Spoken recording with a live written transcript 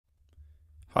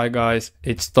Hi guys,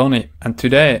 it's Tony, and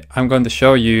today I'm going to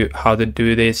show you how to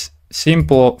do this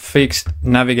simple fixed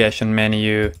navigation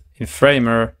menu in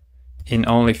Framer in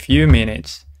only few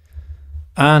minutes.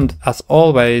 And as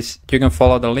always, you can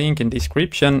follow the link in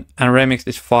description and remix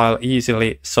this file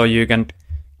easily so you can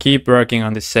keep working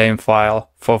on the same file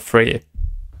for free.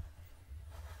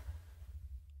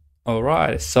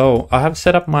 Alright, so I have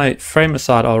set up my Framer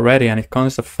site already and it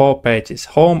consists of 4 pages: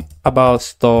 Home, About,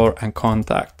 Store and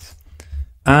Contact.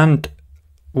 And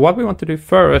what we want to do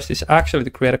first is actually to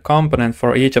create a component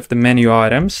for each of the menu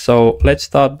items. So let's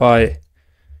start by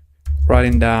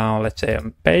writing down, let's say, a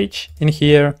page in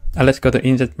here. And let's go to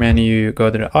Insert menu,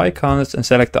 go to the icons and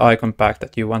select the icon pack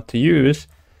that you want to use.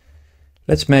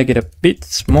 Let's make it a bit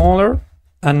smaller.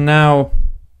 And now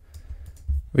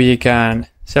we can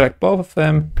select both of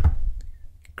them,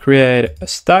 create a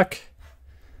stack,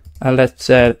 and let's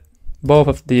set both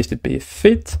of these to be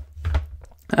fit.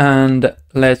 And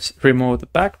let's remove the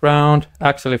background.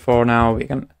 Actually, for now, we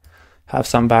can have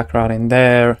some background in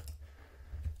there.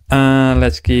 And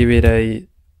let's give it a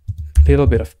little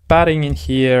bit of padding in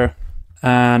here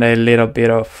and a little bit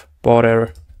of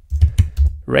border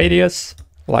radius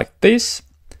like this.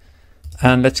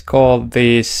 And let's call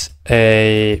this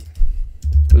a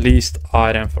list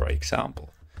item, for example.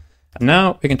 And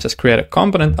now we can just create a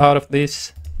component out of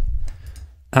this.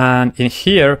 And in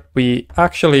here, we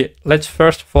actually, let's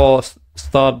first of all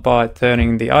start by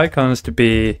turning the icons to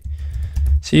be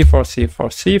C4,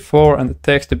 C4, C4, and the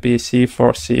text to be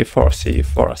C4, C4,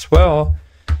 C4 as well,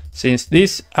 since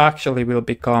this actually will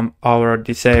become our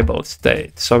disabled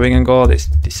state. So we can call this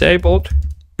disabled.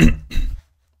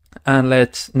 And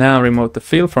let's now remove the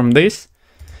fill from this.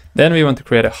 Then we want to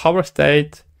create a hover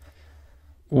state,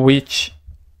 which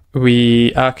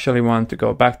we actually want to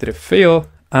go back to the fill.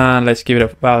 And let's give it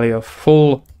a value of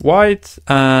full white,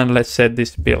 and let's set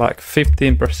this to be like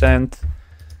 15%.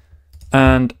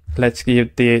 And let's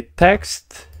give the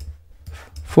text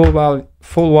full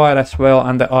white as well,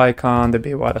 and the icon to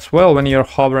be white as well when you're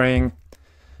hovering.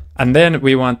 And then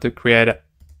we want to create a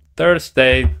third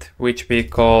state, which we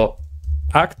call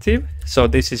active. So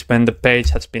this is when the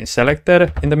page has been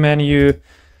selected in the menu.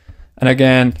 And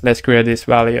again, let's create this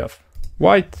value of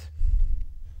white.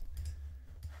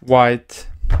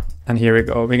 And here we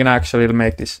go. We can actually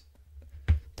make this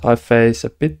typeface a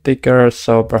bit thicker,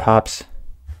 so perhaps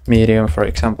medium, for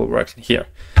example, works in here.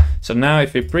 So now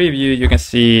if we preview, you can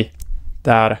see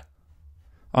that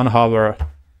on hover,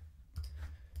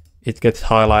 it gets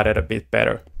highlighted a bit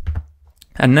better.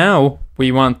 And now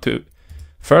we want to,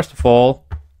 first of all,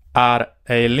 add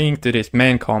a link to this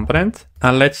main component,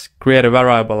 and let's create a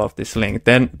variable of this link.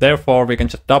 Then, therefore, we can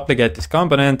just duplicate this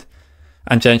component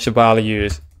and change the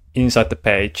values inside the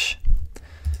page.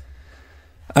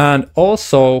 And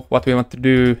also what we want to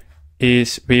do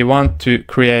is we want to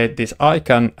create this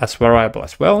icon as variable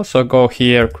as well. So go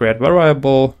here, create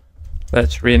variable.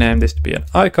 Let's rename this to be an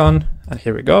icon, and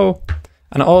here we go.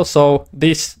 And also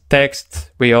this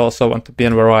text, we also want to be a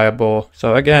variable.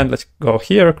 So again, let's go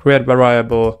here, create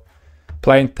variable,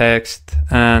 plain text,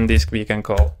 and this we can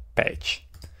call page.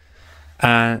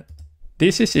 And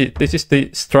this is it. This is the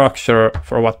structure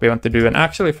for what we want to do. And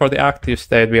actually for the active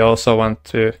state, we also want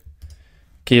to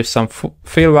give some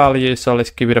fill value. So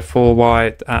let's give it a full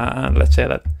white, and let's say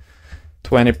that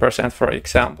 20%, for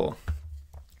example.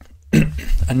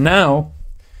 And now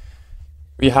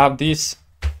we have this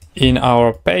in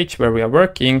our page where we are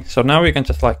working. So now we can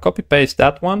just like copy paste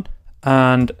that one.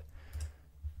 And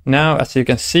now, as you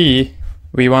can see,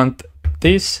 we want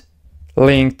this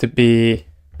link to be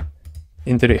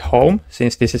into the home,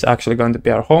 since this is actually going to be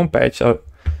our home page. So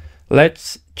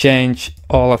let's change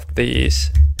all of these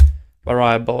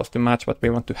variables to match what we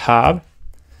want to have.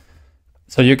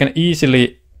 So you can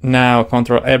easily now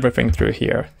control everything through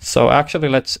here. So actually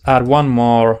let's add one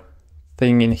more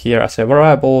thing in here as a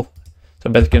variable. So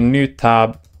basically a new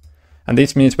tab, and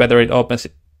this means whether it opens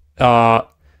a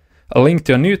link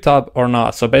to a new tab or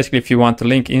not. So basically if you want to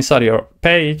link inside your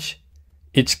page,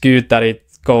 it's good that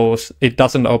it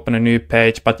doesn't open a new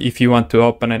page. But if you want to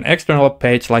open an external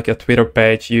page like a Twitter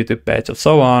page, YouTube page, and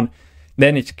so on,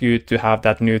 then it's good to have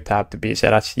that new tab to be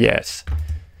set as yes.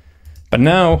 But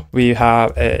now we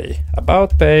have a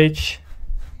about page,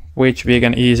 which we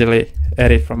can easily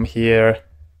edit from here.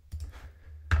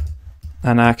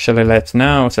 And actually let's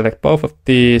now select both of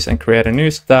these and create a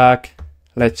new stack.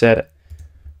 Let's set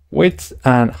width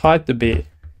and height to be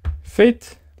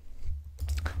fit.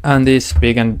 And this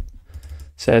we can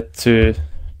set to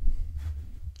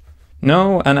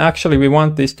no. And actually we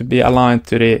want this to be aligned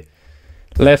to the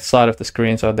left side of the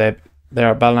screen so they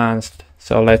are balanced.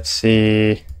 So let's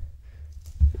see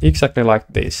exactly like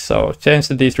this. So change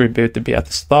the distribute to be at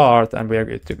the start and we're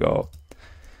good to go.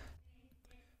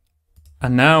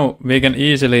 And now we can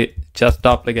easily just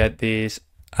duplicate these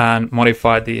and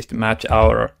modify these to match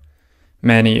our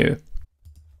menu.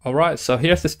 All right, so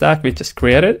here's the stack we just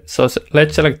created. So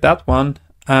let's select that one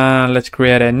and let's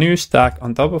create a new stack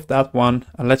on top of that one.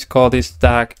 And let's call this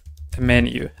stack a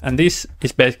menu. And this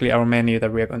is basically our menu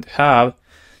that we're going to have.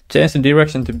 Change the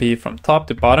direction to be from top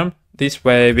to bottom. This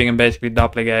way we can basically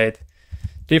duplicate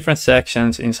different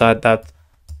sections inside the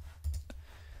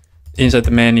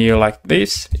menu like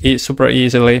this, super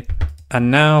easily. And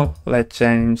now let's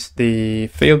change the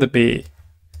fill to be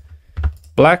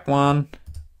black one.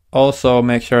 Also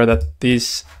make sure that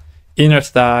this inner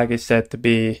stack is set to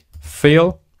be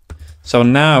fill. So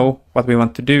now what we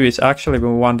want to do is actually we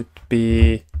want it to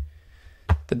be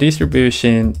the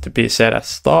distribution to be set as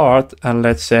start, and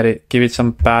let's set it, give it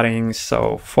some padding.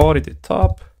 So 40 to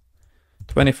top,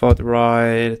 24 to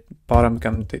right, bottom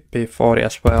can be 40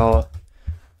 as well,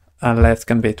 and left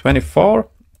can be 24.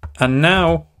 And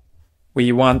now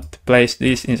we want to place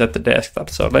this inside the desktop.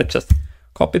 So let's just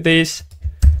copy this,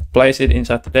 place it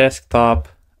inside the desktop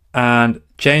and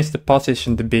change the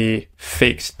position to be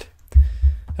fixed.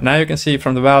 And now you can see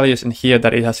from the values in here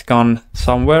that it has gone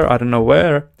somewhere, I don't know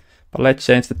where, but let's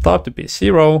change the top to be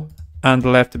 0 and the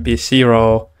left to be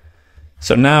 0.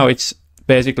 So now it's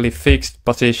basically fixed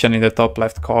position in the top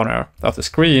left corner of the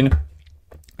screen.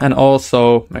 And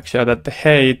also make sure that the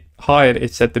height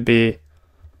is set to be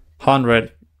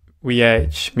 100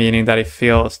 VH, meaning that it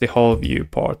fills the whole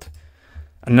viewport.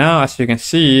 And now, as you can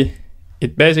see,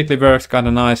 it basically works kind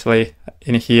of nicely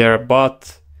in here,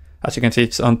 but as you can see,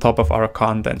 it's on top of our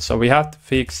content. So we have to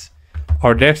fix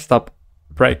our desktop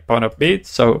breakpoint a bit.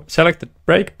 So select the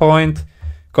breakpoint,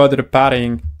 go to the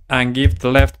padding and give the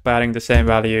left padding the same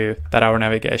value that our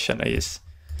navigation is.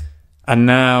 And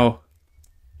now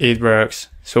it works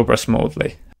super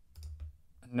smoothly.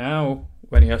 Now,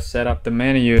 when you have set up the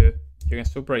menu, you can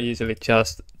super easily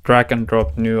just drag and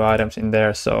drop new items in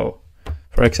there. So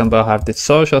for example, I have this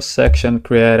social section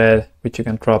created, which you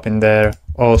can drop in there.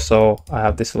 Also, I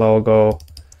have this logo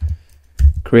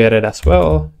created as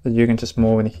well that you can just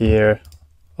move in here.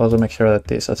 Also make sure that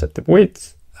these are set to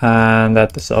width and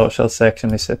that the social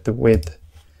section is set to width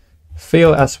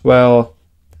fill as well.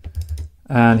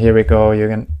 And here we go. You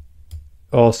can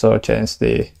also change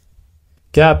the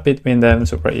gap between them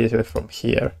super easily from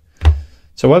here.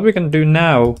 So what we can do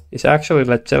now is actually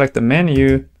let's select the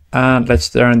menu and let's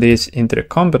turn this into the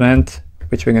component,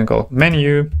 which we can call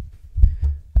menu.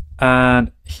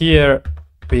 And here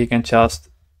we can just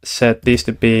set this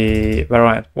to be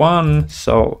variant 1.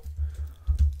 So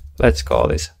let's call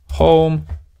this home.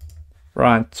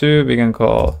 Variant 2 we can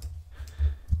call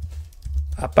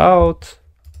about.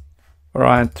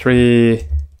 Variant 3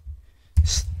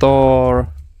 store.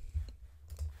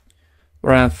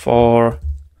 Variant 4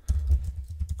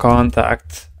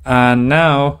 contact. And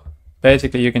now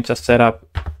basically you can just set up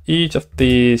each of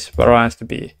these variants to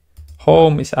be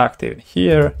home is active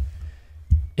here.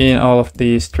 In all of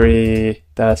these 3,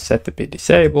 that's set to be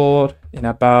disabled. In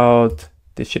about,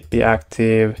 this should be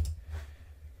active.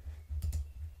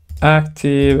 Oh,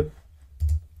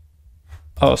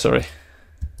 sorry.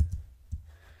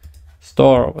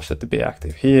 Store was set to be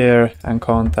active here and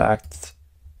contact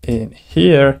in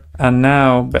here. And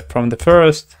now from the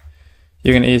first,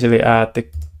 you can easily add the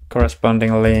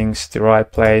corresponding links to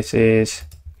right places.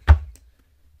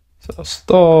 So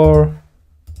store,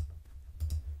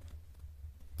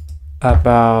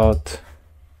 about,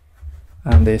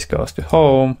 and this goes to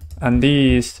home, and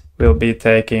these will be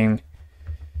taken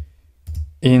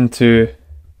into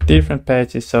different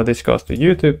pages. So this goes to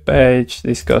YouTube page,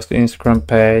 this goes to Instagram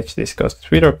page, this goes to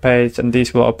Twitter page, and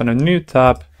these will open a new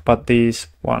tab, but these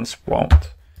ones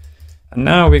won't. And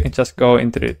now we can just go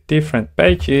into the different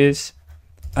pages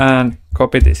and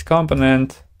copy this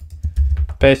component,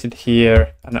 paste it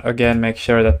here, and again make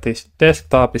sure that this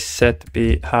desktop is set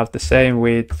to have the same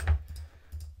width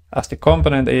as the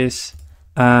component is.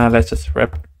 And let's just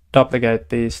duplicate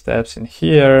these steps in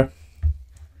here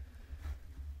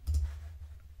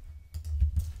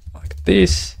like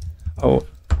this. Oh,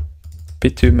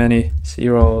 bit too many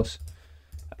zeros.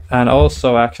 And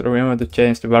also actually remember to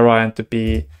change the variant to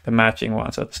be the matching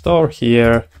one. So the store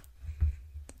here,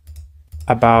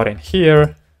 about in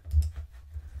here,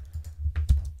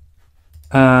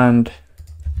 and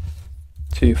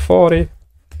 240,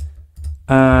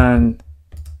 and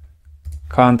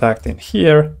contact in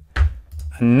here.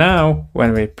 And now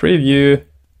when we preview,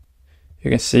 you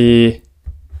can see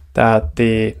that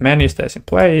the menu stays in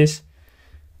place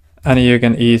and you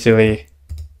can easily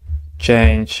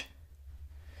change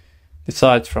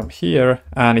besides from here,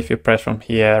 and if you press from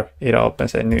here, it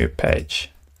opens a new page.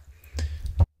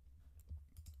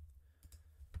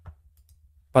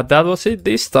 But that was it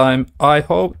this time. I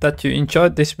hope that you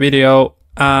enjoyed this video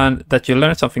and that you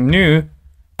learned something new.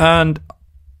 And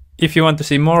if you want to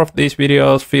see more of these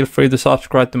videos, feel free to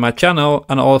subscribe to my channel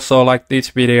and also like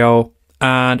this video.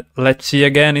 And let's see you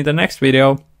again in the next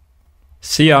video.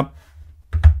 See ya!